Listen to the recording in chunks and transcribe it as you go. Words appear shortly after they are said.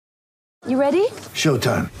You ready?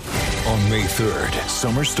 Showtime. On May 3rd,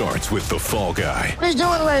 summer starts with The Fall Guy. Let's do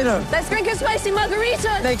it later. Let's drink a spicy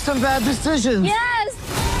margarita. Make some bad decisions. Yes!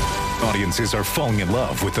 Audiences are falling in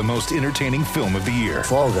love with the most entertaining film of the year.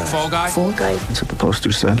 Fall Guy. Fall Guy? Fall guy. That's what the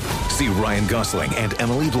poster said. See Ryan Gosling and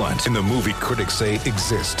Emily Blunt in the movie critics say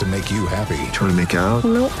exists to make you happy. Trying to make it out?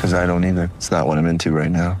 Nope. Because I don't either. It's not what I'm into right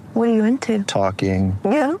now. What are you into? Talking.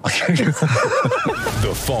 Yeah.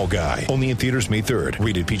 The Fall Guy. Only in theaters May 3rd.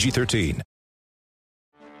 Rated PG-13.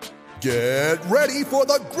 Get ready for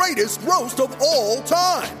the greatest roast of all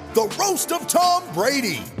time. The Roast of Tom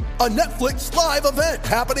Brady. A Netflix live event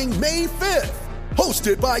happening May 5th.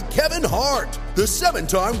 Hosted by Kevin Hart. The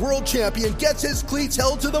 7-time world champion gets his cleats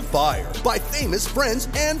held to the fire by famous friends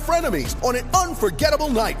and frenemies on an unforgettable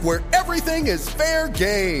night where everything is fair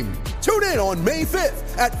game. Tune in on May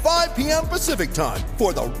 5th at 5 p.m. Pacific time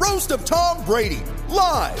for the Roast of Tom Brady.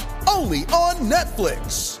 Live only on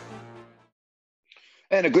Netflix.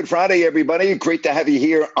 And a good Friday, everybody. Great to have you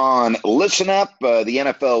here on Listen Up. The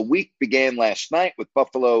NFL week began last night with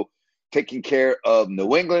Buffalo taking care of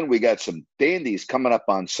New England. We got some dandies coming up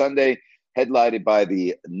on Sunday, headlined by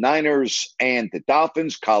the Niners and the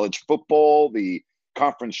Dolphins. College football, the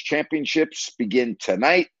conference championships begin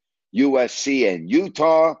tonight. USC and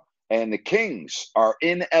Utah. And the Kings are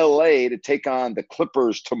in L.A. to take on the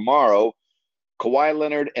Clippers tomorrow. Kawhi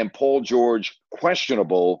Leonard and Paul George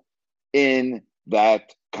questionable in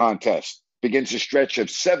that contest. Begins a stretch of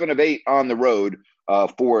 7 of 8 on the road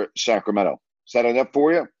for Sacramento. Is that enough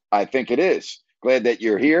for you? I think it is. Glad that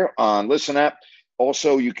you're here on Listen Up.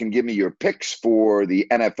 Also, you can give me your picks for the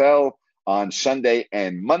NFL on Sunday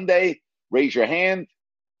and Monday. Raise your hand,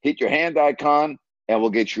 hit your hand icon, and we'll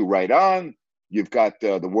get you right on. You've got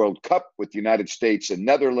the World Cup with the United States and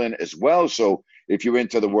Netherlands as well. So if you're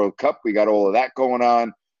into the World Cup, we got all of that going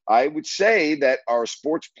on. I would say that our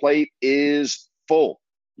sports plate is full.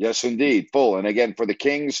 Yes, indeed, full. And again, for the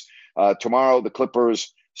Kings, tomorrow, the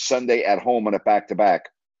Clippers, Sunday at home on a back-to-back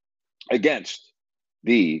against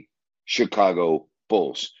the Chicago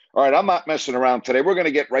Bulls. All right, I'm not messing around today. We're going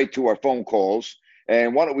to get right to our phone calls.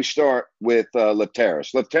 And why don't we start with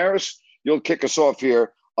Lefteris? Lefteris, you'll kick us off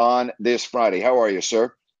here on this Friday. How are you,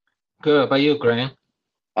 sir? Good. How about you, Grant?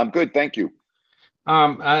 I'm good, thank you.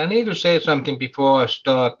 I need to say something before I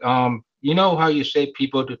start. You know how you say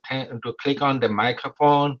people to click on the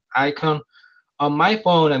microphone icon? On my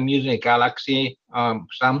phone, I'm using a Galaxy,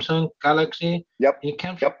 Samsung Galaxy. Yep.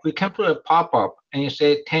 We can put a pop-up and you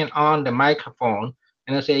say turn on the microphone,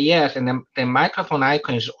 and I say yes, and the microphone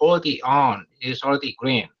icon is already on. It's already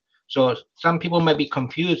green. So some people might be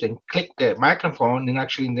confused and click the microphone and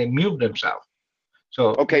actually they mute themselves.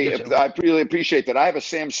 So okay, I really appreciate that. I have a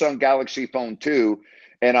Samsung Galaxy phone too,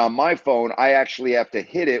 and on my phone, I actually have to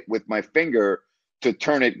hit it with my finger to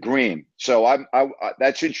turn it green. So I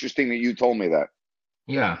that's interesting that you told me that.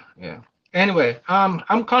 Yeah. Anyway,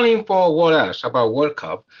 I'm calling for what else about World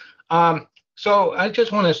Cup. So I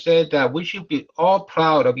just want to say that we should be all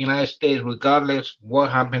proud of the United States regardless what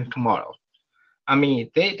happens tomorrow. I mean,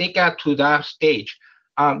 they got to that stage.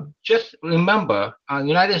 Just remember,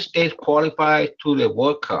 United States qualified to the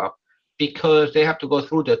World Cup because they have to go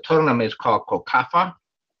through the tournament called CONCACAF,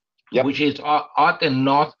 which is all the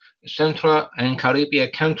North, Central, and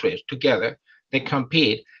Caribbean countries together. They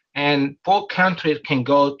compete, and 4 countries can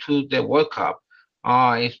go to the World Cup.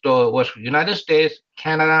 It was United States,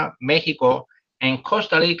 Canada, Mexico, and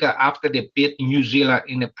Costa Rica after they beat New Zealand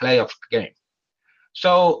in the playoff game.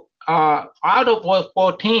 So out of all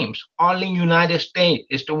 4 teams, only United States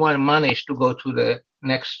is the one managed to go to the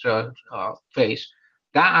next phase.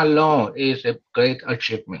 That alone is a great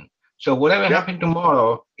achievement. So whatever happened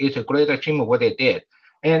tomorrow is a great achievement what they did.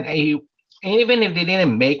 And even if they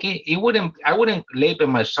didn't make it, I wouldn't label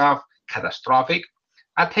myself catastrophic.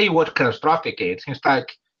 I'll tell you what catastrophic is. It's like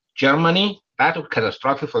Germany, that was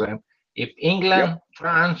catastrophic for them. If England,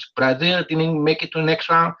 France, Brazil didn't make it to the next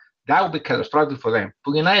round, that would be catastrophic for them.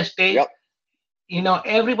 For the United States,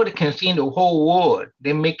 everybody can see in the whole world,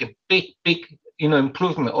 they make a big,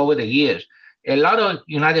 improvement over the years. A lot of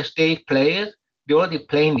United States players, they already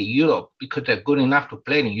play in Europe because they're good enough to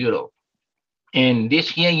play in Europe. And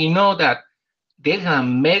this year, you know that there's an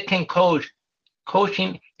American coach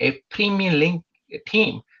coaching a Premier League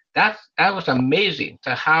team. That was amazing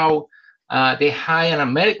to how they hire an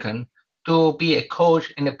American to be a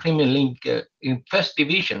coach in the Premier League in First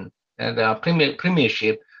Division, the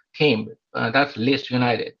Premiership team. That's Leeds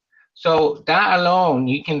United. So that alone,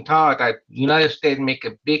 you can tell that United States make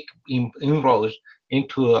a big inroads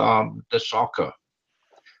into the soccer.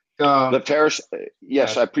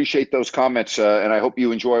 Yes, I appreciate those comments, and I hope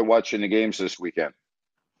you enjoy watching the games this weekend.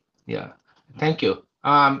 Yeah. Thank you.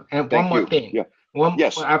 And Thank one more you. thing. Yeah. One,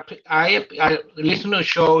 Yes. I listened to the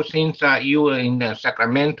show since you were in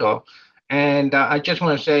Sacramento, and I just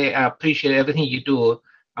want to say I appreciate everything you do.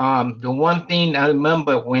 The one thing I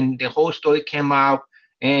remember when the whole story came out,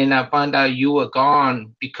 and I found out you were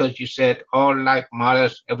gone because you said all life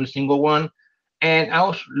matters, every single one. And I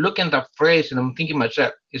was looking at the phrase, and I'm thinking to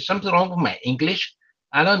myself, is something wrong with my English?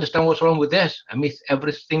 I don't understand what's wrong with this. I miss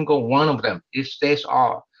every single one of them. It says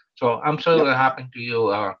all. So I'm sorry Yep. what happened to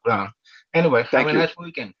you, Grant. Anyway, Thank have a you. nice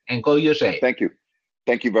weekend and go USA. Thank you.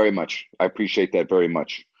 Thank you very much. I appreciate that very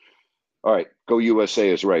much. All right. Go USA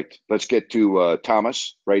is right. Let's get to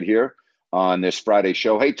Thomas right here on this Friday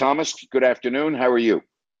show. Hey, Thomas. Good afternoon. How are you?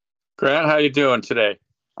 Grant, how you doing today?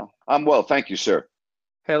 I'm well. Thank you, sir.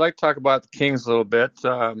 Hey, I'd like to talk about the Kings a little bit.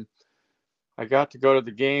 I got to go to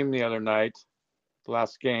the game the other night, the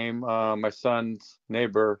last game. My son's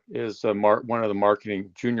neighbor is one of the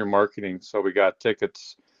junior marketing, so we got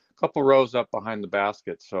tickets a couple rows up behind the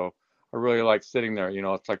basket. So I really like sitting there. You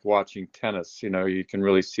know, it's like watching tennis. You know, you can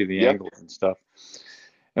really see the Yep. angles and stuff.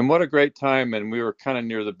 And what a great time. And we were kind of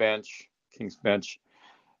near the bench, Kings bench.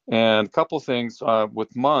 And a couple things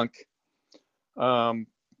with Monk.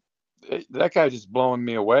 That guy just blowing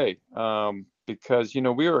me away because, you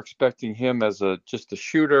know, we were expecting him as just a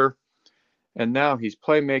shooter, and now he's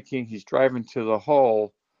playmaking, he's driving to the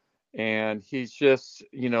hole, and he's just,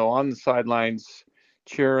 you know, on the sidelines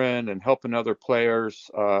cheering and helping other players.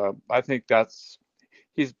 I think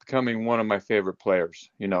he's becoming one of my favorite players,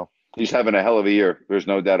 you know. He's having a hell of a year. There's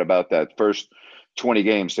no doubt about that. First 20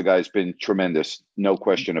 games, the guy's been tremendous. No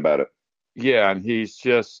question about it. Yeah, and he's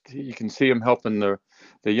just, you can see him helping the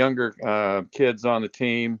younger kids on the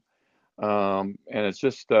team, and it's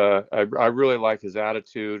just I really like his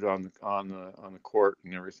attitude on the court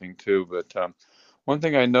and everything too. But one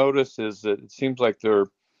thing I noticed is that it seems like their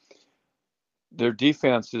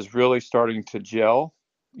defense is really starting to gel.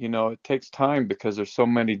 You know, it takes time because there's so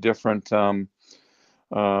many different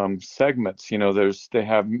segments. You know, they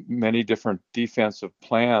have many different defensive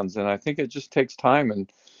plans, and I think it just takes time. And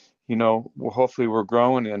you know, hopefully we're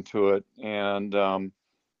growing into it. And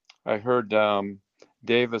I heard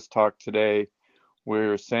Davis talk today. We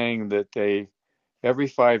were saying that every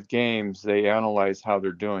 5 games, they analyze how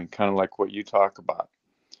they're doing, kind of like what you talk about.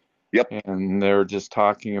 Yep. And they're just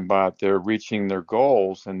talking about they're reaching their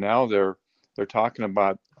goals. And now they're talking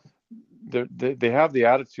about they have the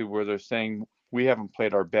attitude where they're saying, we haven't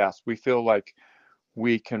played our best. We feel like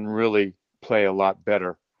we can really play a lot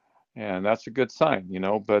better. And that's a good sign, you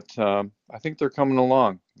know, but I think they're coming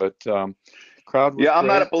along. But crowd was I'm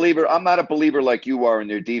great. not a believer like you are in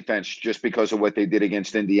their defense just because of what they did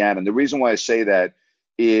against Indiana. And the reason why I say that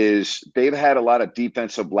is they've had a lot of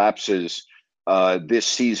defensive lapses this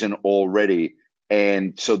season already.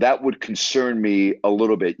 And so that would concern me a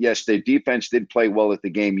little bit. Yes, their defense did play well at the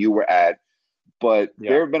game you were at, but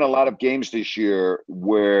there have been a lot of games this year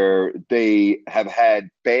where they have had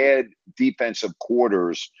bad defensive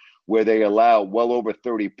quarters where they allow well over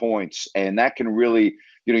 30 points. And that can really,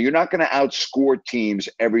 you know, you're not going to outscore teams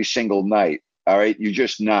every single night. All right. You're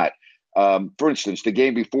just not. For instance, the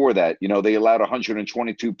game before that, you know, they allowed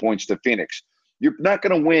 122 points to Phoenix. You're not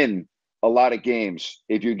going to win a lot of games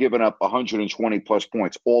if you're giving up 120 plus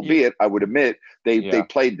points, albeit I would admit they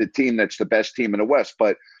played the team that's the best team in the West.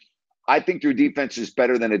 But I think their defense is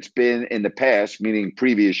better than it's been in the past, meaning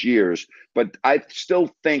previous years. But I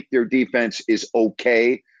still think their defense is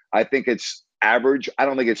okay. I think it's average. I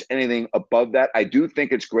don't think it's anything above that. I do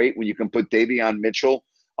think it's great when you can put Davion Mitchell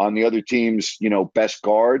on the other team's, you know, best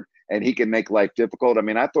guard, and he can make life difficult. I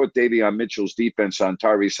mean, I thought Davion Mitchell's defense on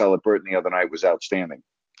Tyrese Haliburton the other night was outstanding.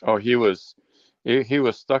 Oh, he was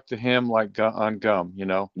stuck to him like on gum, you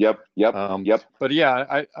know. Yep. But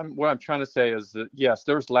yeah, what I'm trying to say is that yes,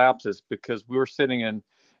 there's lapses because we were sitting and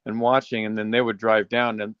watching, and then they would drive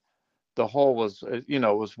down, and the hole was, you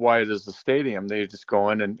know, was wide as the stadium. They just go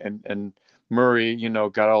in and Murray, you know,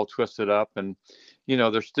 got all twisted up, and you know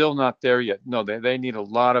they're still not there yet. No, they need a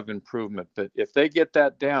lot of improvement. But if they get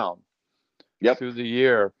that down, through the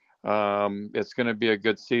year, it's going to be a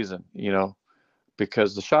good season, you know.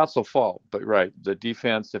 Because the shots will fall, but the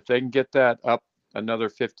defense, if they can get that up another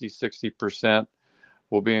 50-60%,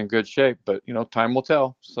 we'll be in good shape. But you know, time will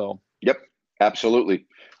tell. So yep, absolutely.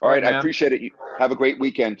 All right, man. I appreciate it. Have a great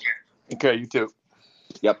weekend. Okay, you too.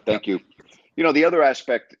 Yep, thank you. You know, the other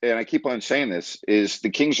aspect, and I keep on saying this, is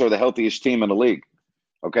the Kings are the healthiest team in the league.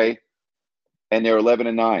 Okay, and they're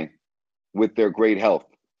 11-9 with their great health.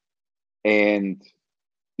 And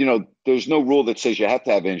you know, there's no rule that says you have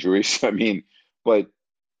to have injuries. I mean. But,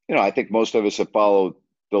 you know, I think most of us have followed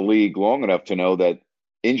the league long enough to know that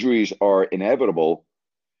Injuries are inevitable.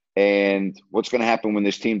 And what's going to happen when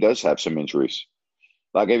this team does have some injuries?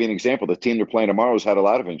 I'll give you an example. The team they're playing tomorrow has had a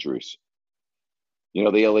lot of injuries.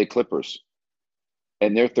 The LA Clippers.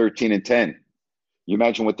 And they're 13-10. You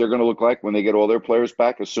imagine what they're going to look like when they get all their players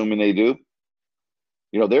back, assuming they do?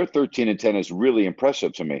 Their 13-10 is really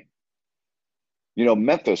impressive to me.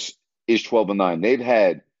 Memphis is 12-9. They've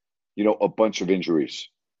had, a bunch of injuries.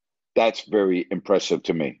 That's very impressive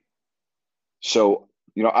to me. So,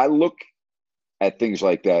 I look at things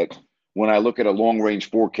like that. When I look at a long-range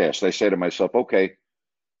forecast, I say to myself, okay,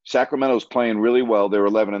 Sacramento's playing really well. They're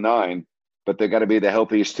 11-9, but they got to be the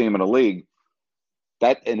healthiest team in the league.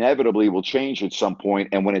 That inevitably will change at some point,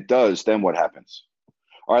 and when it does, then what happens?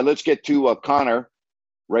 All right, let's get to Connor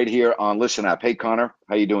right here on Listen Up. Hey, Connor,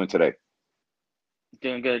 how you doing today?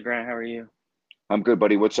 Doing good, Grant. How are you? I'm good,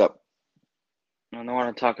 buddy. What's up? I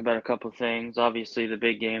want to talk about a couple things. Obviously, the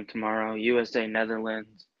big game tomorrow, USA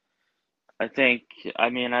Netherlands. I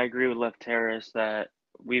agree with Left Terrace that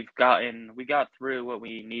we got through what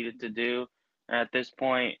we needed to do. And at this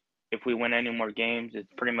point, if we win any more games,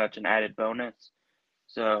 it's pretty much an added bonus.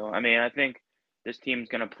 So, I think this team's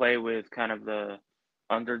going to play with kind of the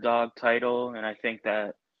underdog title, and I think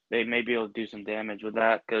that they may be able to do some damage with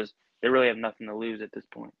that because they really have nothing to lose at this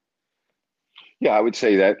point. Yeah, I would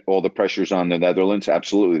say that all the pressure's on the Netherlands.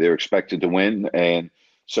 Absolutely. They're expected to win, and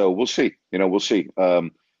so we'll see. We'll see.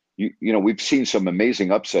 We've seen some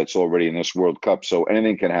amazing upsets already in this World Cup, so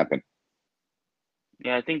anything can happen.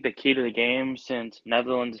 Yeah, I think the key to the game, since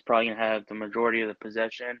Netherlands is probably going to have the majority of the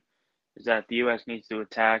possession, is that the U.S. needs to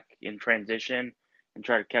attack in transition and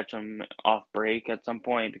try to catch them off break at some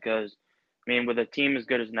point because, with a team as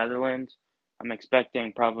good as Netherlands, I'm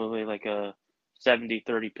expecting probably like a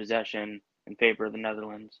 70-30 possession in favor of the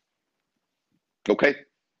Netherlands. Okay.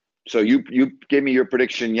 So you gave me your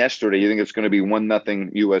prediction yesterday. You think it's going to be 1-0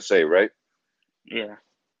 USA, right? Yeah.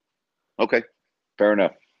 Okay. Fair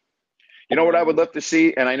enough. You know what I would love to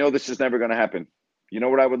see, and I know this is never going to happen. You know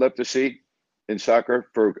what I would love to see in soccer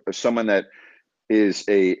for someone that is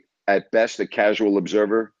at best a casual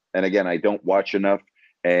observer, and again, I don't watch enough,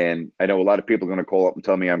 and I know a lot of people are going to call up and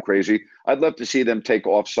tell me I'm crazy. I'd love to see them take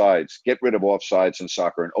offsides, get rid of offsides in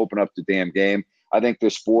soccer and open up the damn game. I think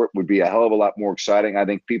this sport would be a hell of a lot more exciting. I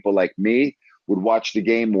think people like me would watch the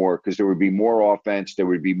game more because there would be more offense. There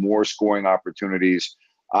would be more scoring opportunities.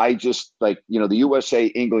 I just the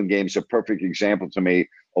USA-England game is a perfect example to me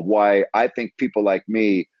of why I think people like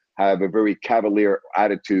me have a very cavalier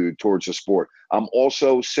attitude towards the sport. I'm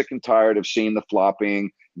also sick and tired of seeing the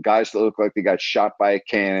flopping, guys that look like they got shot by a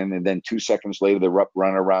cannon, and then 2 seconds later they're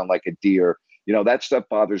running around like a deer. That stuff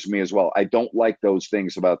bothers me as well. I don't like those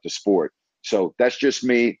things about the sport. So that's just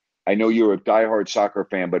me. I know you're a diehard soccer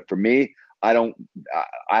fan, but for me, I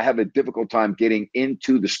have a difficult time getting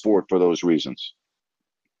into the sport for those reasons.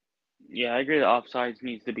 Yeah, I agree that offsides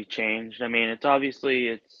needs to be changed.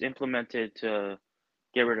 It's implemented to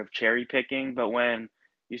get rid of cherry picking, but when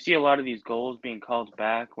you see a lot of these goals being called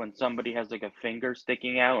back when somebody has like a finger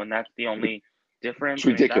sticking out and that's the only difference, it's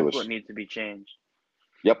ridiculous. That's what needs to be changed.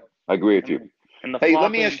 Yep, I agree with you. Hey,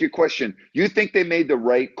 let me ask you a question. You think they made the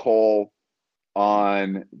right call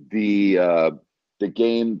on the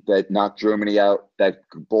game that knocked Germany out, that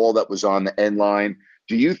ball that was on the end line?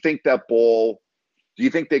 Do you think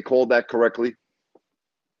they called that correctly?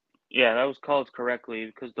 Yeah, that was called correctly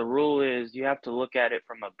because the rule is you have to look at it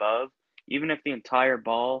from above. Even if the entire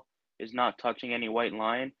ball is not touching any white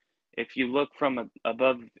line, if you look from an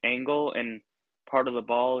above angle and part of the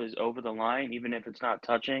ball is over the line, even if it's not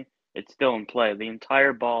touching, it's still in play. The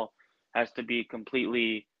entire ball has to be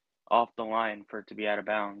completely off the line for it to be out of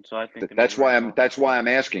bounds. So I think that's why I'm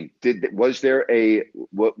asking. Was there a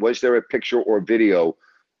picture or video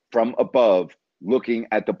from above looking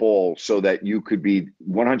at the ball so that you could be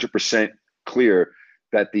 100% clear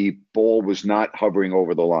that the ball was not hovering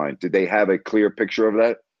over the line? Did they have a clear picture of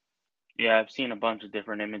that? Yeah, I've seen a bunch of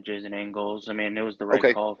different images and angles. It was the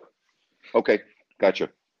right call. Okay, gotcha.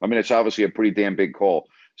 It's obviously a pretty damn big call.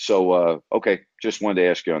 So, okay, just wanted to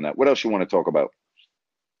ask you on that. What else you want to talk about?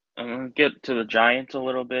 I'm going to get to the Giants a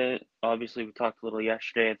little bit. Obviously, we talked a little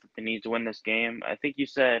yesterday that they need to win this game. I think you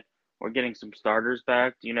said we're getting some starters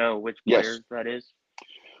back. Do you know which players that is?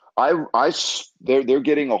 They're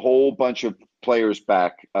getting a whole bunch of players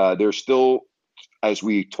back. They're still, as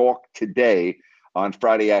we talk today on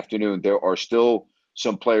Friday afternoon, there are still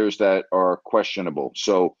some players that are questionable.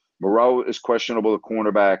 So Moreau is questionable, the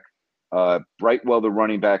cornerback. Brightwell, the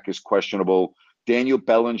running back, is questionable. Daniel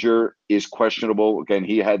Bellinger is questionable. Again,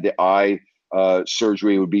 he had the eye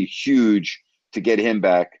surgery. It would be huge to get him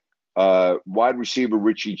back. Wide receiver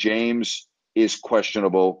Richie James is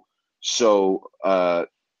questionable. So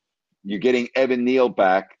you're getting Evan Neal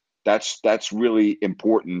back. That's really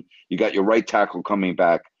important. You got your right tackle coming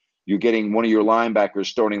back. You're getting one of your linebackers,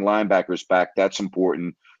 starting linebackers back. That's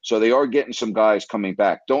important. So they are getting some guys coming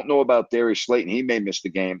back. Don't know about Darius Slayton. He may miss the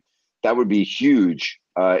game. That would be huge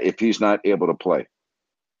if he's not able to play.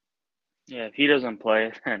 Yeah, if he doesn't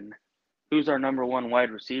play, then who's our number one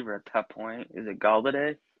wide receiver at that point? Is it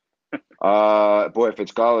Galladay? Boy, if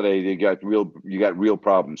it's Galladay, you got real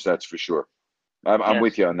problems. That's for sure. I'm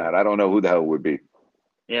with you on that. I don't know who the hell it would be.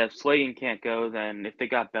 Yeah, if Slayton can't go, then if they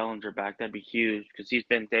got Bellinger back, that'd be huge because he's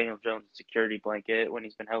been Daniel Jones' security blanket when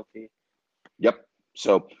he's been healthy. Yep.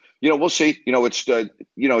 So, we'll see.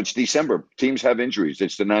 It's December. Teams have injuries.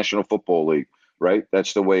 It's the National Football League, right?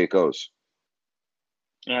 That's the way it goes.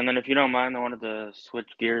 Yeah, and then if you don't mind, I wanted to switch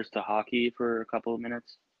gears to hockey for a couple of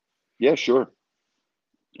minutes. Yeah, sure.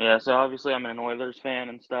 Yeah, so obviously I'm an Oilers fan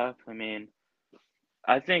and stuff.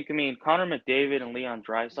 I think Connor McDavid and Leon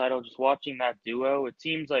Draisaitl, just watching that duo, it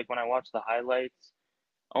seems like when I watch the highlights,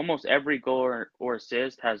 almost every goal or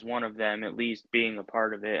assist has one of them at least being a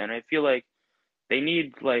part of it. And I feel like they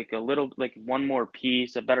need one more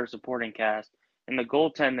piece, a better supporting cast. And the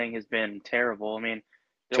goaltending has been terrible.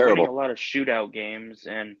 They're winning a lot of shootout games,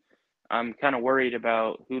 and I'm kind of worried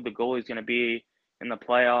about who the goalie is going to be in the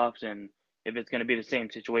playoffs and if it's going to be the same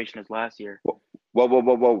situation as last year.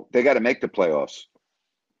 Whoa. They got to make the playoffs.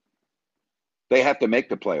 They have to make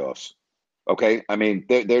the playoffs. Okay?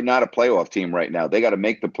 They're not a playoff team right now. They got to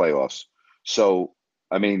make the playoffs. So,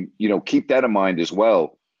 keep that in mind as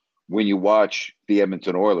well when you watch the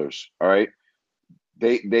Edmonton Oilers, all right?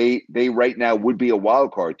 They right now would be a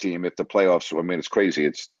wild card team if the playoffs. It's crazy.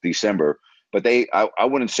 It's December, but I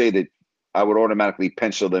wouldn't say that I would automatically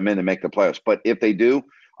pencil them in to make the playoffs. But if they do,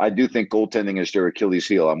 I do think goaltending is their Achilles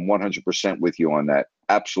heel. I'm 100% with you on that.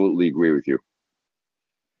 Absolutely agree with you.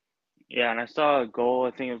 Yeah, and I saw a goal.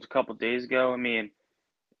 I think it was a couple days ago.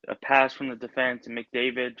 A pass from the defense, and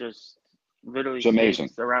McDavid just literally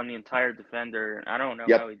skates around the entire defender. I don't know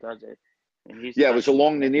how he does it. It was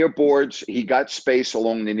along the near boards. He got space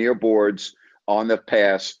along the near boards on the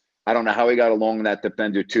pass. I don't know how he got along that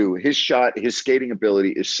defender too. His shot, his skating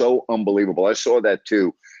ability is so unbelievable. I saw that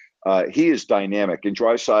too. He is dynamic, and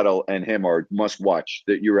Draisaitl and him are must watch.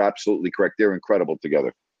 That you're absolutely correct. They're incredible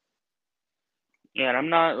together. Yeah, and I'm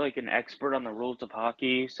not an expert on the rules of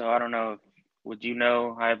hockey, so I don't know. Would you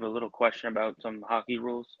know? I have a little question about some hockey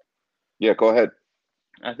rules. Yeah, go ahead.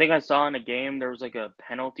 I think I saw in a game there was a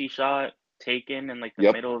penalty shot taken in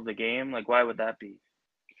the middle of the game. Why would that be?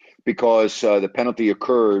 Because the penalty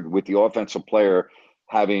occurred with the offensive player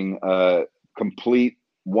having complete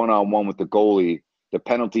one-on-one with the goalie. The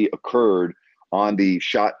penalty occurred on the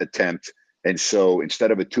shot attempt, and so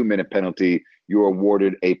instead of a 2-minute penalty, you're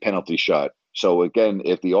awarded a penalty shot. So again,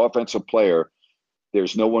 if the offensive player,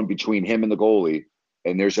 there's no one between him and the goalie,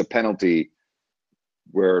 and there's a penalty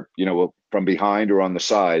where, from behind or on the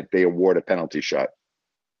side, they award a penalty shot.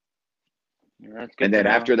 That's good. And then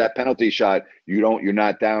after that penalty shot, you're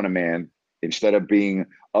not down a man. Instead of being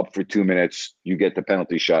up for 2 minutes, you get the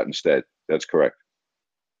penalty shot instead. That's correct.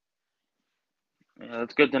 Yeah,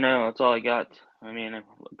 that's good to know. That's all I got.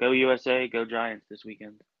 Go USA, go Giants this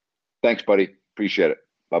weekend. Thanks, buddy. Appreciate it.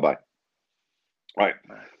 Bye-bye. All right,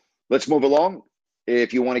 let's move along.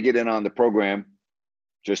 If you want to get in on the program,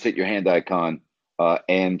 just hit your hand icon,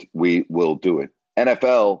 and we will do it.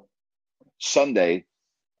 NFL, Sunday,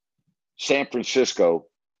 San Francisco,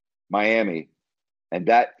 Miami, and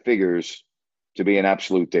that figures to be an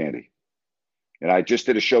absolute dandy. And I just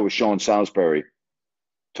did a show with Sean Salisbury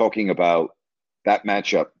talking about that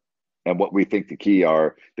matchup and what we think the key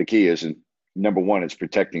is. And number one, it's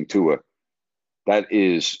protecting Tua. That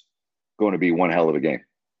is going to be one hell of a game.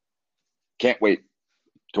 Can't wait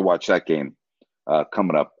to watch that game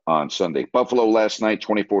coming up on Sunday. Buffalo last night,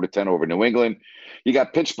 24-10 over New England. You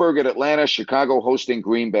got Pittsburgh at Atlanta, Chicago hosting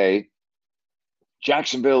Green Bay.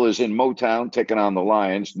 Jacksonville is in Motown taking on the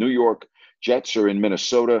Lions. New York Jets are in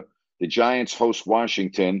Minnesota. The Giants host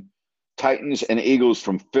Washington. Titans and Eagles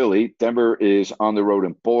from Philly. Denver is on the road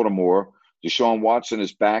in Baltimore. Deshaun Watson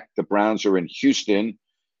is back. The Browns are in Houston.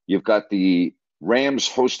 You've got the Rams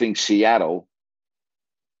hosting Seattle.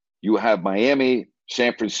 You have Miami,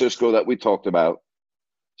 San Francisco that we talked about.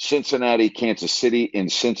 Cincinnati, Kansas City in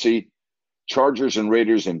Cincy. Chargers and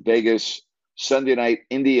Raiders in Vegas. Sunday night,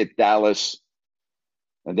 Indy at Dallas.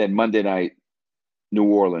 And then Monday night, New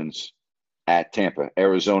Orleans at Tampa,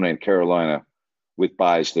 Arizona and Carolina with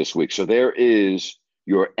byes this week. So there is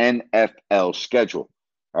your NFL schedule.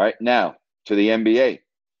 All right, now to the NBA.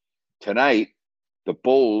 Tonight, the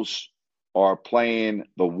Bulls are playing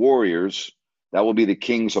the Warriors That will be the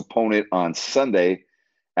Kings' opponent on Sunday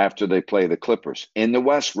after they play the Clippers. In the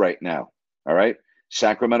West right now, all right?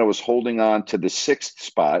 Sacramento is holding on to the 6th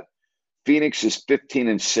spot. Phoenix is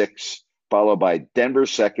 15-6, followed by Denver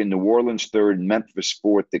 2nd, New Orleans 3rd, Memphis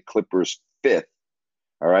 4th, the Clippers 5th,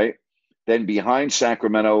 all right? Then behind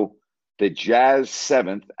Sacramento, the Jazz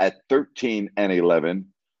 7th at 13-11,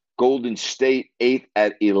 Golden State 8th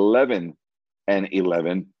at 11-11,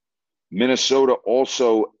 Minnesota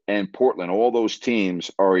also and Portland, all those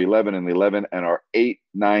teams are 11-11 and are 8,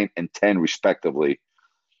 9, and 10 respectively.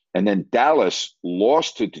 And then Dallas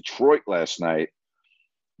lost to Detroit last night.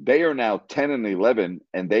 They are now 10-11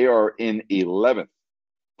 and they are in 11th,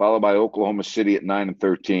 followed by Oklahoma City at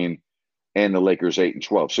 9-13 and the Lakers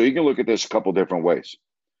 8-12. So you can look at this a couple different ways.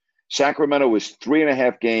 Sacramento is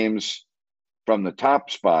 3.5 games from the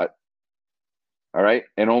top spot, all right,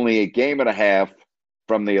 and only a game and a half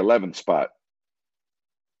from the 11th spot.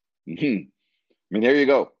 I mean, there you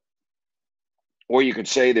go. Or you could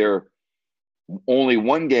say they're only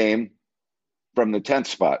 1 game from the 10th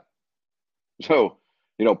spot. So,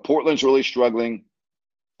 Portland's really struggling.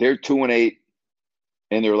 They're 2-8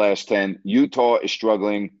 in their last 10. Utah is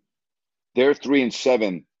struggling. They're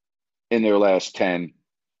 3-7 in their last 10.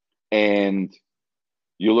 And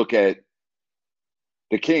you look at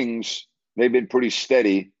the Kings, they've been pretty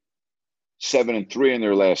steady, 7-3 in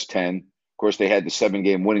their last 10. Of course, they had the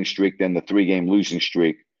 7-game winning streak, then the 3-game losing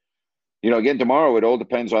streak. Again, tomorrow, it all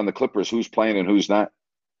depends on the Clippers, who's playing and who's not.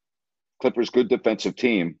 Clippers, good defensive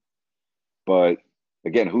team. But,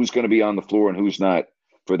 again, who's going to be on the floor and who's not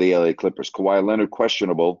for the LA Clippers? Kawhi Leonard,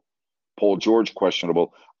 questionable. Paul George,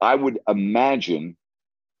 questionable. I would imagine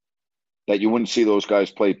that you wouldn't see those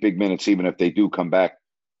guys play big minutes even if they do come back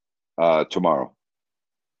tomorrow.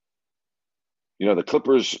 The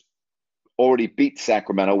Clippers already beat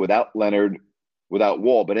Sacramento without Leonard, without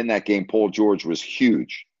Wall. But in that game, Paul George was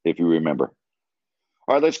huge, if you remember.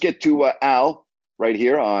 All right, let's get to Al right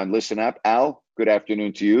here on Listen Up. Al, good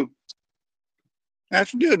afternoon to you.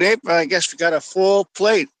 Afternoon, Dave. I guess we got a full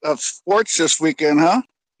plate of sports this weekend, huh?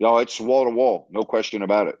 No, it's wall to wall. No question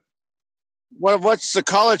about it. What's the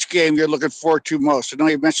college game you're looking forward to most? I know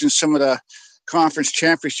you mentioned some of the conference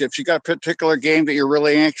championships. You got a particular game that you're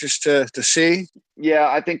really anxious to see? Yeah,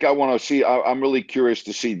 I think I want to see. I'm really curious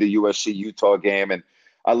to see the USC-Utah game, and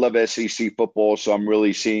I love SEC football, so I'm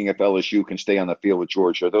really seeing if LSU can stay on the field with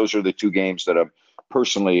Georgia. Those are the 2 games that I'm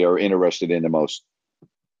personally are interested in the most.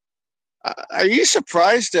 Are you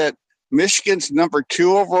surprised that Michigan's number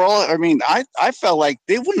 2 overall? I mean, I felt like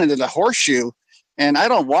they went into the horseshoe, and I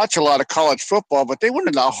don't watch a lot of college football, but they went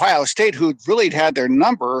into Ohio State, who really had their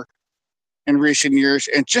number in recent years,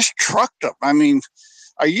 and just trucked them. I mean,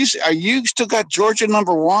 are you still got Georgia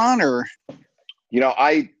number 1, or?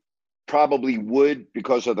 I probably would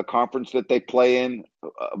because of the conference that they play in,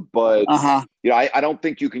 but I don't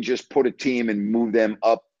think you can just put a team and move them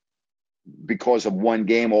up because of 1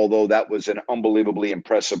 game, although that was an unbelievably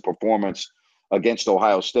impressive performance against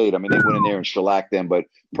Ohio State. I mean, they went in there and shellacked them, but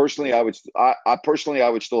personally, I would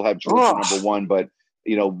still have Georgia number 1, but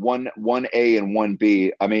 1A and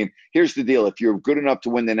 1B. I mean, here's the deal. If you're good enough to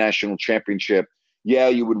win the national championship, yeah,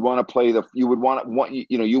 you would want to play you would want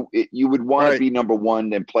to be number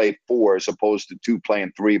 1 and play 4 as opposed to 2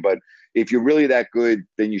 playing 3. But if you're really that good,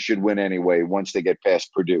 then you should win anyway once they get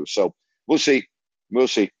past Purdue. So we'll see.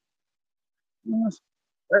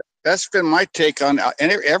 That's been my take on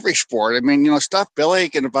every sport. I mean, stop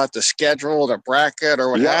bellyaching about the schedule, the bracket,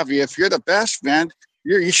 or what have you. If you're the best, man,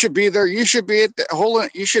 you should be there. You should be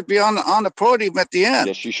you should be on the podium at the end.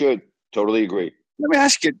 Yes, you should. Totally agree. Let me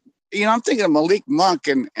ask you. I'm thinking of Malik Monk,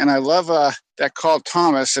 and I love that call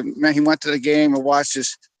Thomas. And man, he went to the game and watched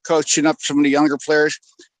his coaching up some of the younger players.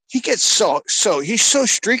 He gets he's so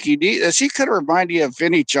streaky. Does he kind of remind you of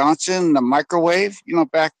Vinnie Johnson, the microwave,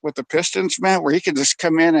 back with the Pistons, man, where he could just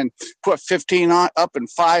come in and put 15 up in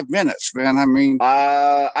 5 minutes, man? I mean,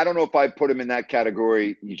 I don't know if I put him in that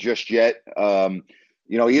category just yet.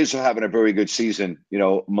 He is having a very good season,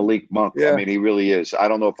 Malik Monk. Yeah. I mean, he really is. I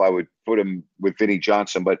don't know if I would put him with Vinnie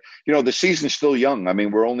Johnson, but, the season's still young. I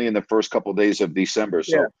mean, we're only in the first couple of days of December,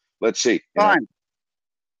 so let's see. Fine.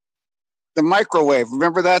 The microwave,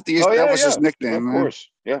 remember that? That was his nickname. Of course,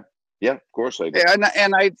 yeah, of course I do. Yeah,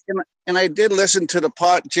 and I did listen to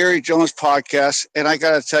the Jerry Jones podcast, and I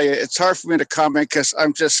got to tell you, it's hard for me to comment because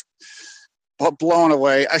I'm just blown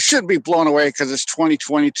away. I shouldn't be blown away because it's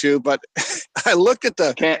 2022, but I looked at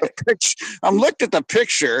the picture. I'm looked at the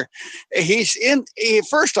picture. He's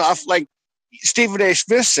first off, like Stephen A.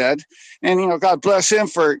 Smith said, and God bless him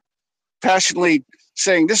for passionately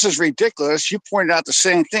saying this is ridiculous. You pointed out the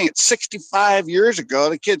same thing. It's 65 years ago.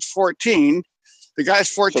 The kid's 14. The guy's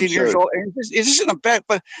 14 years old, and it's just in a back.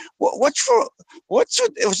 But it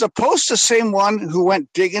was supposed to the same one who went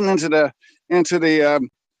digging into the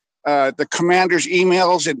commander's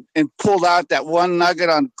emails and pulled out that one nugget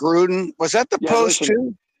on Gruden. Was that the Post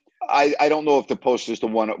too? I don't know if the Post is the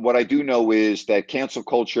one. What I do know is that cancel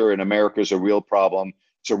culture in America is a real problem.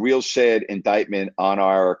 It's a real sad indictment on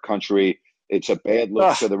our country. It's a bad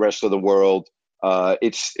look to the rest of the world.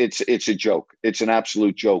 It's a joke. It's an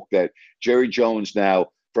absolute joke that Jerry Jones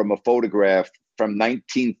now, from a photograph from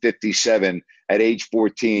 1957 at age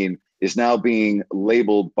 14, is now being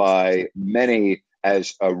labeled by many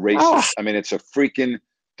as a racist. I mean, it's a freaking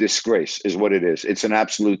disgrace is what it is. It's an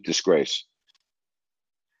absolute disgrace.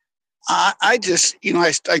 I just,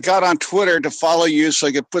 I got on Twitter to follow you so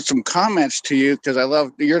I could put some comments to you because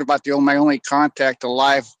you're about my only contact to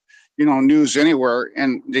live, news anywhere.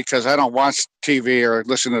 And because I don't watch TV or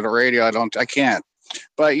listen to the radio, I can't.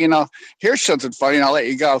 But, here's something funny and I'll let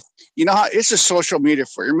you go. How it's a social media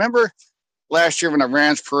for you. Remember last year when the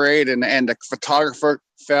Rams parade and the photographer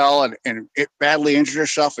fell and it badly injured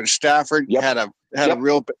herself in Stafford? Yep. Had a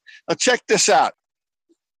real. Now check this out.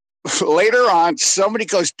 Later on, somebody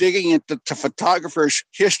goes digging into photographer's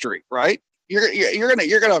history, right? You're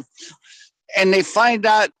gonna, and they find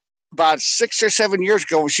out about 6 or 7 years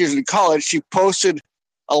ago when she was in college, she posted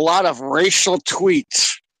a lot of racial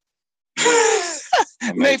tweets.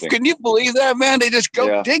 Mate, can you believe that, man? They just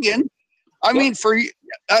go digging. I mean,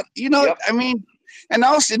 Yep. I mean, and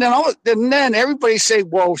then everybody say,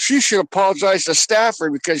 well, she should apologize to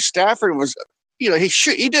Stafford because Stafford was,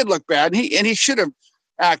 he did look bad and he should have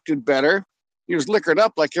acted better. He was liquored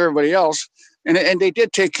up like everybody else, and they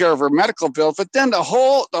did take care of her medical bill. But then the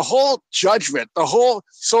whole judgment, the whole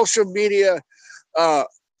social media,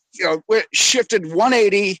 shifted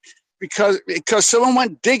 180 because someone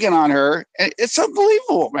went digging on her. And it's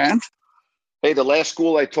unbelievable, man. Hey, the last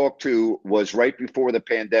school I talked to was right before the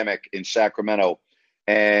pandemic in Sacramento,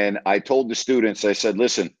 and I told the students, I said,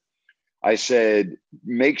 listen,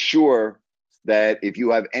 make sure that if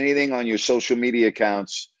you have anything on your social media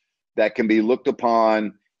accounts that can be looked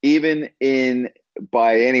upon, even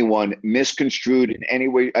by anyone, misconstrued in any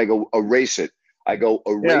way, I go, erase it. I go,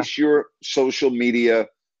 erase your social media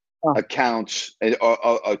accounts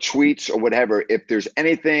or tweets or whatever. If there's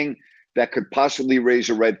anything that could possibly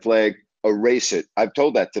raise a red flag, erase it. I've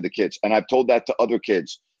told that to the kids, and I've told that to other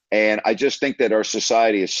kids. And I just think that our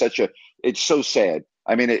society is it's so sad.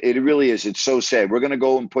 I mean, it really is. It's so sad. We're going to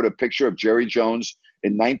go and put a picture of Jerry Jones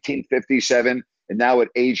in 1957, and now at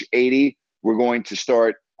age 80, we're going to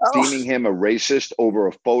start deeming him a racist over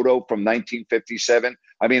a photo from 1957.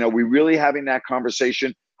 I mean, are we really having that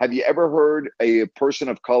conversation? Have you ever heard a person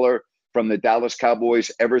of color from the Dallas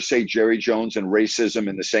Cowboys ever say Jerry Jones and racism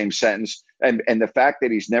in the same sentence? And the fact that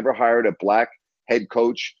he's never hired a black head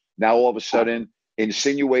coach now all of a sudden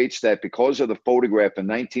insinuates that because of the photograph in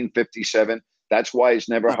 1957, that's why he's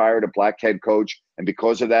never hired a black head coach. And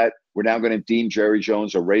because of that, we're now going to deem Jerry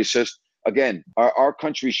Jones a racist. Again, our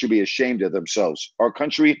country should be ashamed of themselves. Our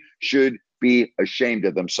country should be ashamed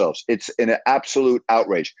of themselves. It's an absolute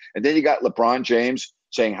outrage. And then you got LeBron James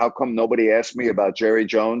saying, how come nobody asked me about Jerry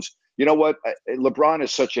Jones? You know what? LeBron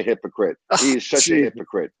is such a hypocrite. He is such a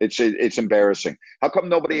hypocrite. It's embarrassing. How come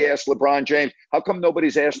nobody asked LeBron James? How come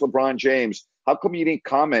nobody's asked LeBron James? How come you didn't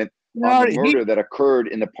comment on the murder that occurred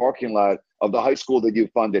in the parking lot of the high school that you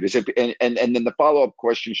funded? Is it? And then the follow-up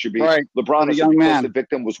question should be, LeBron, is it because the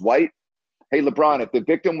victim was white? Hey, LeBron, if the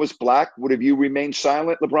victim was black, would have you remained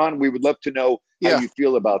silent, LeBron? We would love to know how you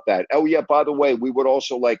feel about that. Oh, yeah, by the way, we would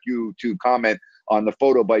also like you to comment on the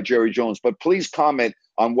photo by Jerry Jones. But please comment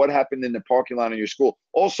on what happened in the parking lot in your school.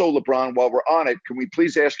 Also, LeBron, while we're on it, can we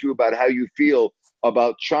please ask you about how you feel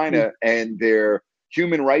about China and their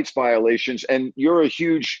human rights violations? And you're a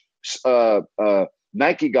huge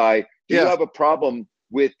Nike guy. Do you have a problem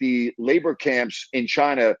with the labor camps in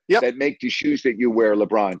China that make the shoes that you wear,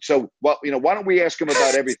 LeBron? So, why don't we ask him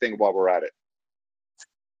about everything while we're at it?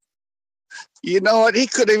 You know what? He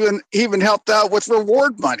could even helped out with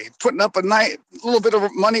reward money, putting up a little bit of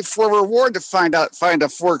money for reward to find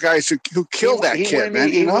the four guys who killed that kid.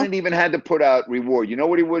 He wouldn't even had to put out reward. You know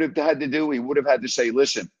what he would have had to do? He would have had to say,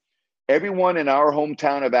 listen, everyone in our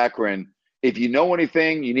hometown of Akron, if you know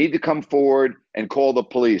anything, you need to come forward and call the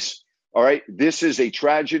police. All right. This is a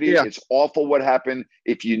tragedy. Yeah. It's awful what happened.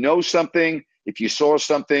 If you know something, if you saw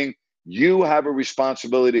something, you have a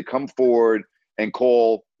responsibility to come forward and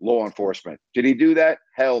call law enforcement. Did he do that?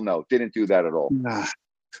 Hell no. Didn't do that at all. Nah.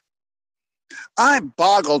 I'm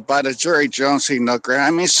boggled by the Jerry Jones thing, Grant. I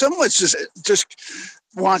mean, someone's just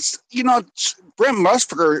wants, Brent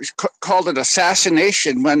Musburger called it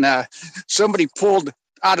assassination when somebody pulled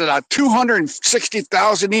out of the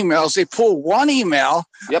 260,000 emails, they pull one email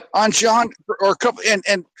on John or a couple, and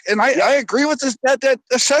I agree with that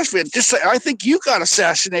assessment. Just I think you got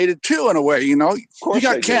assassinated too in a way. You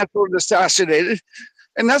got canceled and assassinated,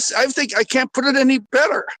 and I think I can't put it any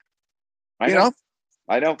better. I know.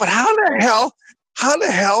 But how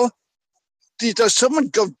the hell does someone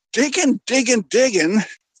go digging,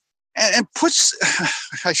 and puts?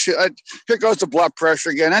 Here goes the blood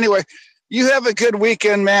pressure again. Anyway. You have a good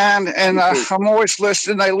weekend, man, and I'm always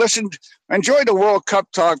listening. I enjoyed the World Cup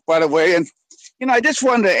talk, by the way, and I just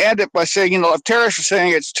wanted to end it by saying, if Terrace was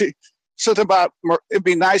saying something about it'd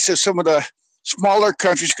be nice if some of the smaller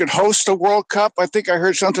countries could host the World Cup. I think I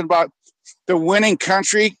heard something about the winning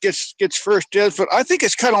country gets first dibs, but I think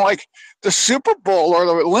it's kind of like the Super Bowl or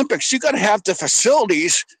the Olympics. You got to have the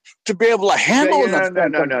facilities to be able to handle it.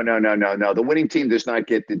 No. The winning team does not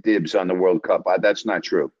get the dibs on the World Cup. That's not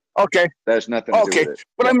true. Okay. That's nothing to do with it.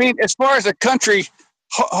 But I mean, as far as a country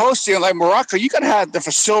hosting like Morocco, you got to have the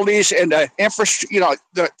facilities and the infrastructure, you got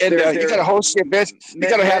to host the events. You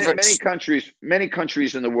got to have many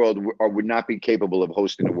countries in the world would not be capable of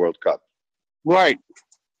hosting a World Cup. Right.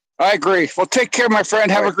 I agree. Well, take care, my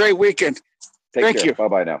friend. Have a great weekend. Thank you.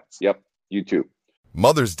 Bye-bye now. Yep. You too.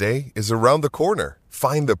 Mother's Day is around the corner.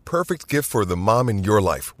 Find the perfect gift for the mom in your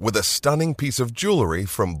life with a stunning piece of jewelry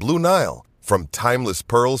from Blue Nile. From timeless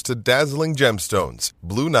pearls to dazzling gemstones,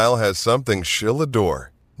 Blue Nile has something she'll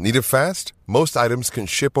adore. Need it fast? Most items can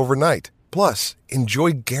ship overnight. Plus,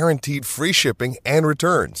 enjoy guaranteed free shipping and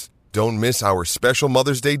returns. Don't miss our special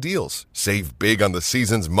Mother's Day deals. Save big on the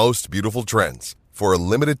season's most beautiful trends. For a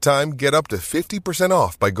limited time, get up to 50%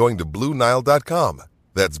 off by going to BlueNile.com.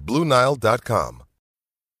 That's BlueNile.com.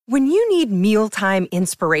 When you need mealtime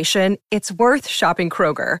inspiration, it's worth shopping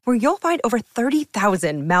Kroger, where you'll find over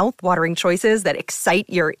 30,000 mouth-watering choices that excite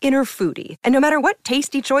your inner foodie. And no matter what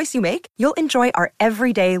tasty choice you make, you'll enjoy our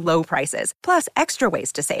everyday low prices, plus extra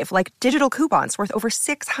ways to save, like digital coupons worth over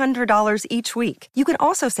 $600 each week. You can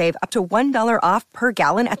also save up to $1 off per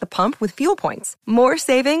gallon at the pump with fuel points. More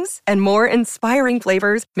savings and more inspiring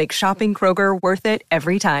flavors make shopping Kroger worth it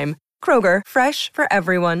every time. Kroger, fresh for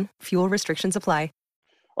everyone. Fuel restrictions apply.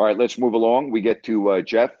 All right, let's move along. We get to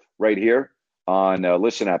Jeff right here on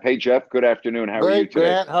Listen Up. Hey, Jeff, good afternoon. How are you today?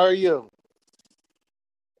 Grant, how are you?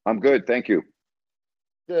 I'm good, thank you.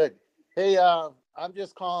 Good. Hey, I'm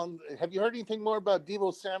just calling. Have you heard anything more about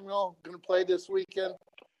Deebo Samuel going to play this weekend?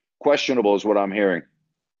 Questionable is what I'm hearing.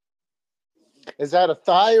 Is that a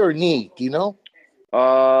thigh or knee? Do you know?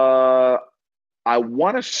 I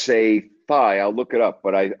want to say thigh. I'll look it up,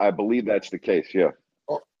 but I believe that's the case, yeah.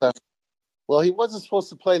 Oh, well, he wasn't supposed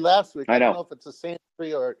to play last week. I know. Don't know if it's a same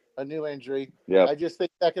injury or a new injury. Yeah. I just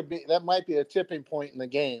think that might be a tipping point in the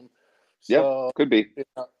game. So, yeah, could be.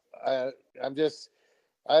 I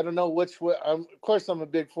don't know which way. Of course, I'm a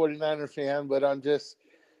big 49er fan, but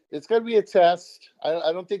it's going to be a test.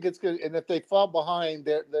 I don't think it's good. And if they fall behind,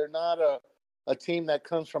 they're not a team that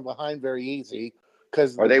comes from behind very easy.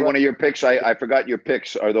 Are they one of your picks? I forgot your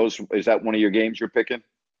picks. Is that one of your games you're picking?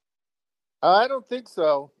 I don't think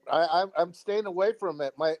so. I'm staying away from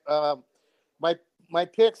it. My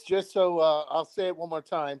picks, just so I'll say it one more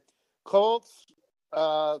time. Colts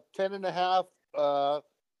 10.5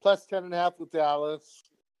 plus 10.5 with Dallas.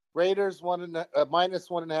 Raiders minus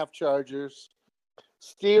 1.5 Chargers.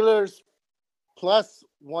 Steelers plus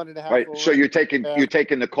 1.5. Right. So you're taking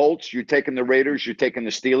the Colts, you're taking the Raiders, you're taking the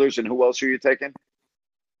Steelers, and who else are you taking?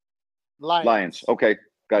 Lions. Okay,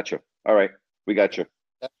 gotcha. All right, we got you.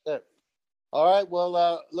 That's it. All right.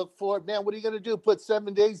 Well, look forward, man. What are you going to do? Put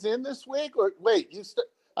 7 days in this week, or wait?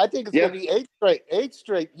 I think it's going to be 8 straight. 8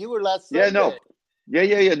 straight. You were last Sunday. Yeah. No.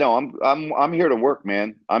 Yeah. No, I'm here to work,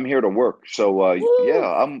 man. I'm here to work. So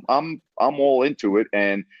yeah, I'm all into it,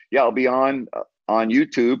 and yeah, I'll be on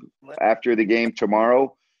YouTube after the game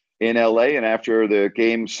tomorrow in LA and after the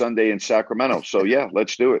game Sunday in Sacramento. So yeah,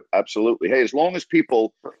 let's do it. Absolutely. Hey, as long as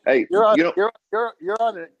people, you're on an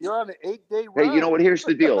 8-day run. Hey, you know what? Here's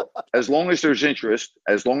the deal. As long as there's interest,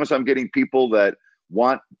 as long as I'm getting people that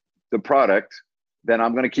want the product, then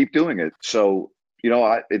I'm going to keep doing it. So,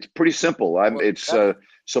 it's pretty simple. It's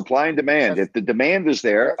supply and demand. If the demand is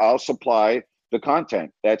there, I'll supply the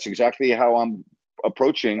content. That's exactly how I'm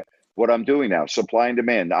approaching what I'm doing now. Supply and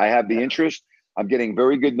demand. I have the interest. I'm getting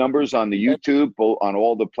very good numbers on the YouTube, on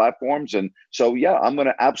all the platforms. And so, yeah, I'm going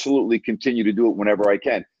to absolutely continue to do it whenever I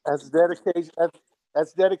can. That's dedication.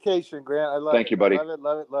 That's dedication, Grant. I love it. Thank you, buddy.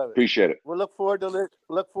 Love it. Appreciate it. We'll look forward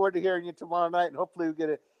to hearing you tomorrow night, and hopefully we get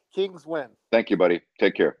a Kings win. Thank you, buddy.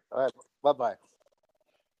 Take care. All right. Bye-bye.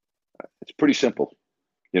 It's pretty simple.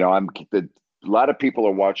 You know, a lot of people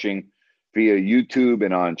are watching via YouTube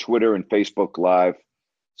and on Twitter and Facebook Live.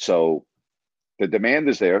 So the demand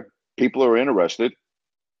is there. People are interested.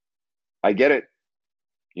 I get it.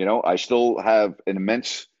 You know, I still have an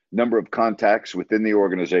immense number of contacts within the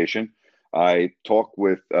organization. I talk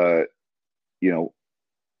with,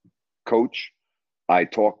 coach. I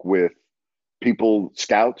talk with people,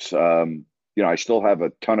 scouts. I still have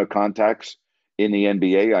a ton of contacts in the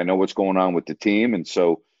NBA. I know what's going on with the team. And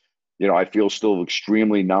so, I feel still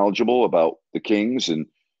extremely knowledgeable about the Kings and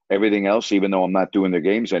everything else, even though I'm not doing their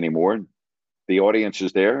games anymore. The audience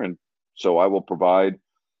is there. And so I will provide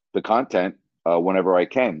the content whenever I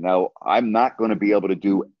can. Now, I'm not going to be able to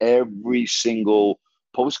do every single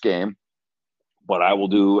post game, but I will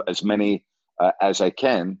do as many as I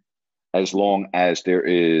can, as long as there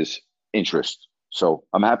is interest. So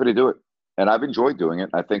I'm happy to do it. And I've enjoyed doing it.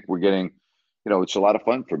 I think we're getting, it's a lot of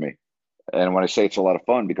fun for me. And when I say it's a lot of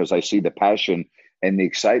fun, because I see the passion and the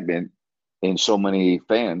excitement in so many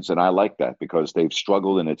fans. And I like that because they've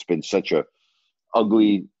struggled and it's been such a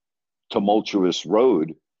ugly, tumultuous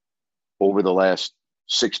road over the last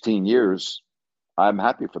 16 years. I'm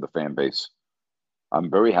happy for the fan base. I'm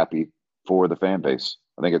very happy for the fan base.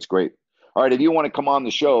 I think it's great. All right, if you want to come on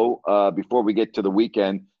the show before we get to the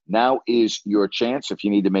weekend, now is your chance. If you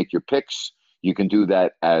need to make your picks, you can do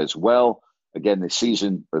that as well. Again,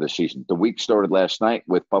 the week started last night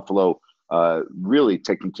with Buffalo really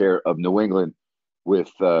taking care of New England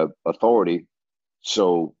with authority.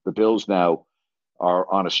 So the Bills now are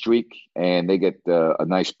on a streak, and they get a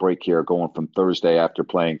nice break here going from Thursday after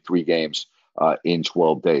playing 3 games in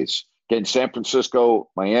 12 days. Again, San Francisco,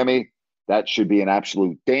 Miami, that should be an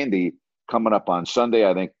absolute dandy coming up on Sunday.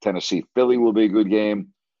 I think Tennessee-Philly will be a good game.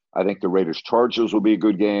 I think the Raiders-Chargers will be a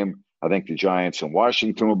good game. I think the Giants and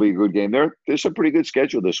Washington will be a good game. There's a pretty good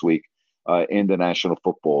schedule this week in the National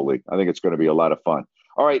Football League. I think it's going to be a lot of fun.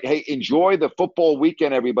 All right, hey, enjoy the football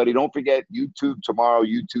weekend, everybody. Don't forget YouTube tomorrow,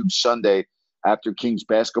 YouTube Sunday after Kings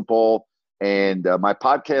basketball. And my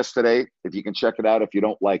podcast today, if you can check it out if you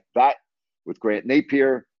don't like that, with Grant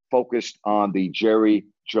Napier, focused on the Jerry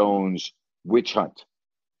Jones witch hunt.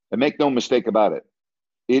 And make no mistake about it,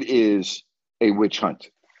 it is a witch hunt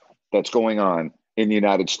that's going on in the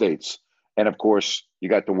United States. And of course, you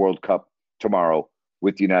got the World Cup tomorrow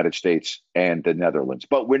with the United States and the Netherlands.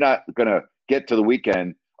 But we're not going to get to the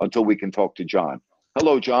weekend until we can talk to John.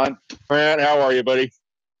 Hello, John. Man, how are you, buddy?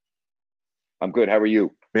 I'm good. How are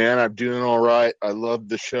you? Man, I'm doing all right. I love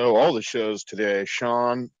the show, all the shows today.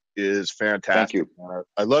 Sean is fantastic. Thank you.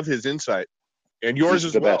 I love his insight. And yours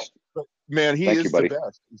as well. Best. Man, he is the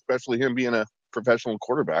best, especially him being a professional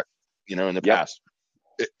quarterback, in the past.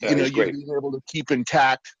 You being able to keep in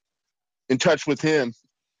touch with him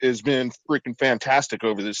has been freaking fantastic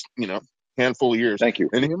over this, handful of years. Thank you.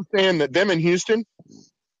 And him saying that them in Houston,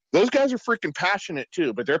 those guys are freaking passionate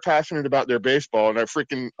too, but they're passionate about their baseball, and I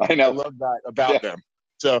love that about them.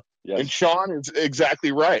 So, And Sean is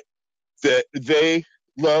exactly right that they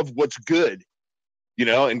love what's good,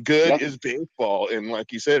 and good is baseball. And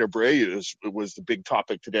like you said, Abreu was the big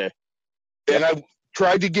topic today. And I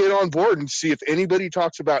tried to get on board and see if anybody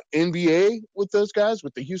talks about NBA with those guys,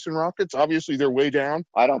 with the Houston Rockets. Obviously, they're way down.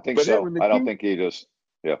 I don't think so. I don't think he does.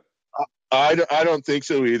 Yeah. I don't think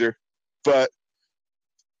so either. But,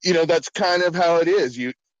 that's kind of how it is.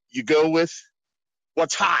 You go with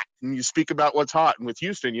what's hot, and you speak about what's hot. And with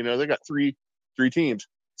Houston, they got three teams.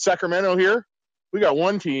 Sacramento here, we got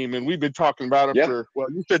one team, and we've been talking about it for,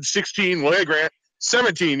 you said 16, well, hey, Grant,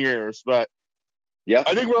 17 years. But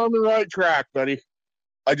I think we're on the right track, buddy.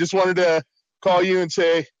 I just wanted to call you and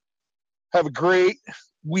say, have a great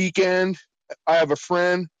weekend. I have a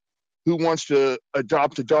friend who wants to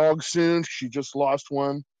adopt a dog soon. She just lost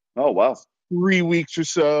one. Oh, wow. 3 weeks or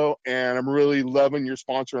so, and I'm really loving your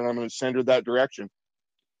sponsor, and I'm going to send her that direction.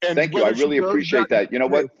 And thank you. I really appreciate that. You know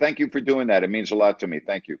what? Thank you for doing that. It means a lot to me.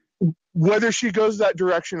 Thank you. Whether she goes that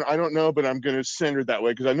direction, I don't know, but I'm going to send her that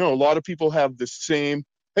way because I know a lot of people have the same.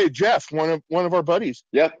 Hey, Jeff, one of our buddies.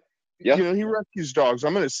 Yep. He rescues dogs.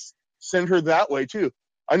 I'm going to send her that way too.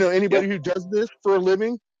 I know anybody who does this for a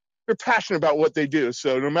living, they're passionate about what they do.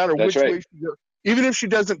 So no matter which way she goes, even if she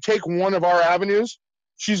doesn't take one of our avenues,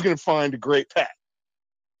 she's going to find a great pet.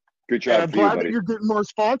 Good job. And I'm glad that you're getting more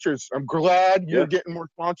sponsors. I'm glad you're getting more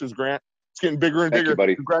sponsors, Grant. It's getting bigger and bigger. You,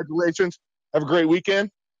 buddy. Congratulations. Have a great weekend.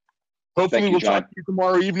 Hopefully we'll talk to you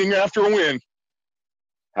tomorrow evening after a win.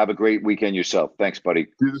 Have a great weekend yourself. Thanks, buddy.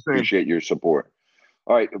 Do the same. Appreciate your support.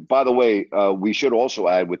 All right. By the way, we should also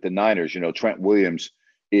add with the Niners, Trent Williams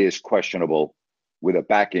is questionable with a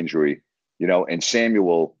back injury, and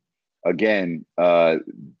Samuel, again,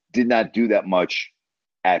 did not do that much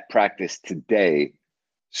at practice today.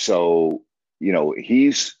 So,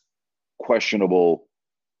 he's questionable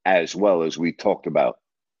as well, as we talked about.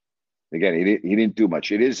 Again, he didn't do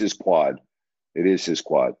much. It is his quad.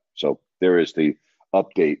 So there is the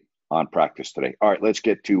update on practice today. All right, let's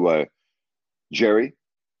get to Jerry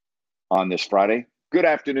on this Friday. Good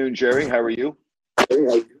afternoon, Jerry. How are you?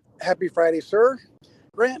 Happy Friday, sir.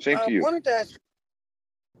 Grant, Same to you. I wanted to ask,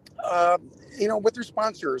 with your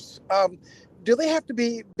sponsors, do they have to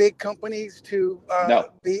be big companies to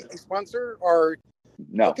be a sponsor, or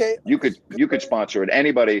no? Okay, you could sponsor it.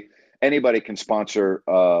 Anybody can sponsor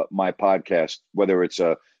my podcast, whether it's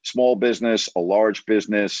a small business, a large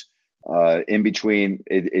business, in between.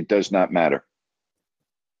 It does not matter.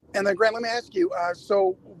 And then, Grant, let me ask you.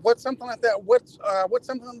 So, what's something like that? What's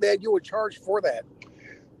something that you would charge for that?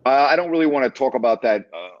 I don't really want to talk about that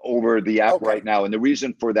over the app right now. And the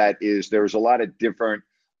reason for that is there's a lot of different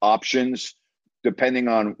options depending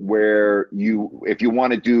on if you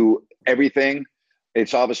want to do everything,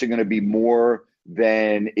 it's obviously going to be more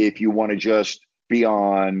than if you want to just be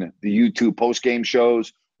on the YouTube post-game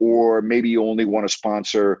shows, or maybe you only want to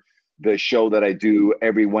sponsor the show that I do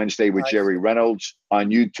every Wednesday with Jerry Reynolds on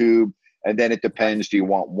YouTube. And then it depends. Do you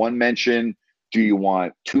want one mention? Do you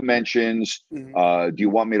want two mentions? Do you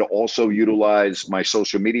want me to also utilize my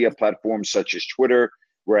social media platforms such as Twitter,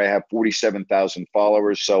 where I have 47,000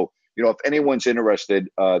 followers? So, if anyone's interested,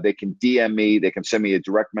 they can DM me. They can send me a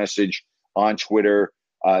direct message on Twitter.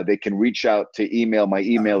 They can reach out to email. My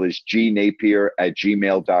email is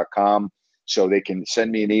gnapier@gmail.com. So they can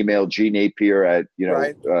send me an email,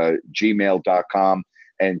 gnapier@gmail.com,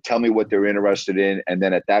 and tell me what they're interested in. And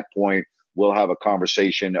then at that point, we'll have a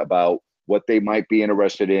conversation about what they might be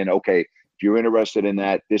interested in. Okay, if you're interested in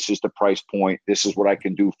that, this is the price point. This is what I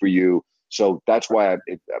can do for you. So that's why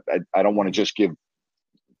I don't want to just give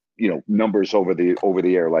numbers over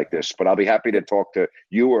the air like this. But I'll be happy to talk to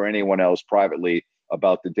you or anyone else privately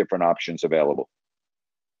about the different options available.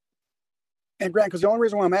 And Grant, because the only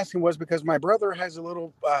reason why I'm asking was because my brother has a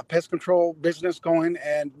little pest control business going,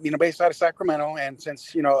 and based out of Sacramento. And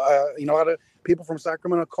since a lot of people from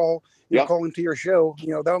Sacramento call into your show,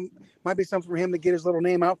 that might be something for him to get his little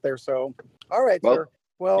name out there. So, all right, sir.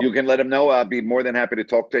 Well, you can let him know. I'll be more than happy to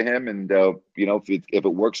talk to him, and if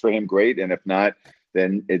it works for him, great. And if not,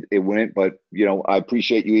 then it wouldn't. But I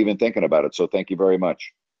appreciate you even thinking about it. So thank you very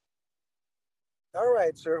much. All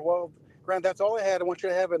right, sir. Well, Grant, that's all I had. I want you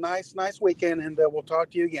to have a nice weekend, and we'll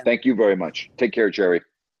talk to you again. Thank you very much. Take care, Jerry.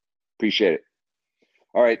 Appreciate it.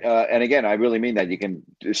 All right. And again, I really mean that. You can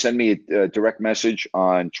send me a direct message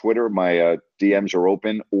on Twitter. My DMs are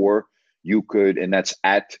open, or you could, and that's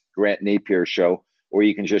at Grant Napier Show, or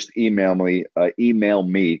you can just email me.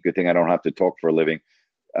 Good thing I don't have to talk for a living.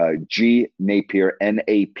 GNapier,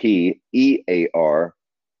 NAPEAR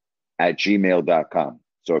 @gmail.com.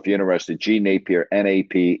 So if you're interested, GNapier,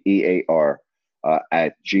 NAPEAR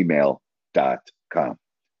 @gmail.com.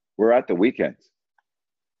 We're at the weekend.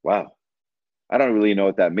 Wow. I don't really know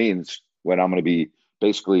what that means when I'm going to be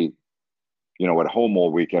basically, at home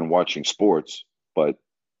all weekend watching sports. But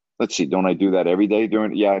let's see, don't I do that every day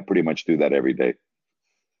I pretty much do that every day.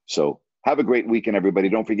 So have a great weekend, everybody.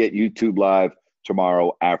 Don't forget YouTube Live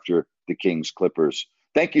tomorrow after the Kings Clippers.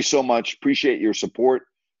 Thank you so much. Appreciate your support.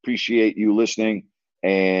 Appreciate you listening.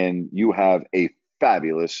 And you have a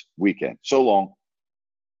fabulous weekend. So long.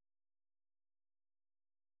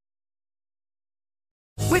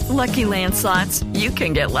 With Lucky Land Slots, you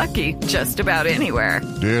can get lucky just about anywhere.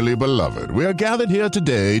 Dearly beloved, we are gathered here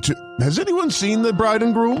today to... Has anyone seen the bride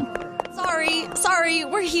and groom? Sorry,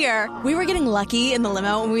 we're here. We were getting lucky in the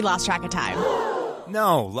limo and we lost track of time.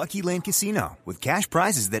 No, Lucky Land Casino, with cash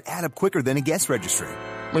prizes that add up quicker than a guest registry.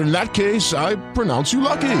 In that case, I pronounce you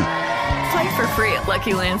lucky. Play for free at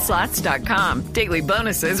LuckyLandSlots.com. Daily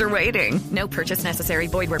bonuses are waiting. No purchase necessary.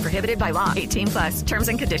 Void where prohibited by law. 18+. Terms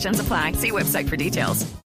and conditions apply. See website for details.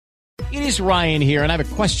 It is Ryan here, and I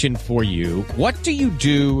have a question for you. What do you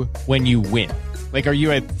do when you win? Like, are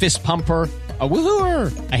you a fist pumper, a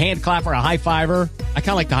woo-hooer, a hand clapper, a high-fiver? I kind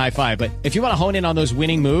of like the high-five, but if you want to hone in on those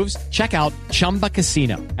winning moves, check out Chumba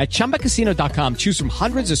Casino. At ChumbaCasino.com, choose from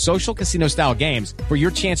hundreds of social casino-style games for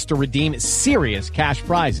your chance to redeem serious cash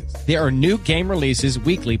prizes. There are new game releases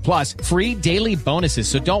weekly, plus free daily bonuses,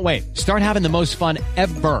 so don't wait. Start having the most fun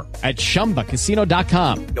ever at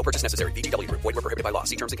ChumbaCasino.com. No purchase necessary. VGW. Void where prohibited by law.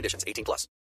 See terms and conditions. 18+.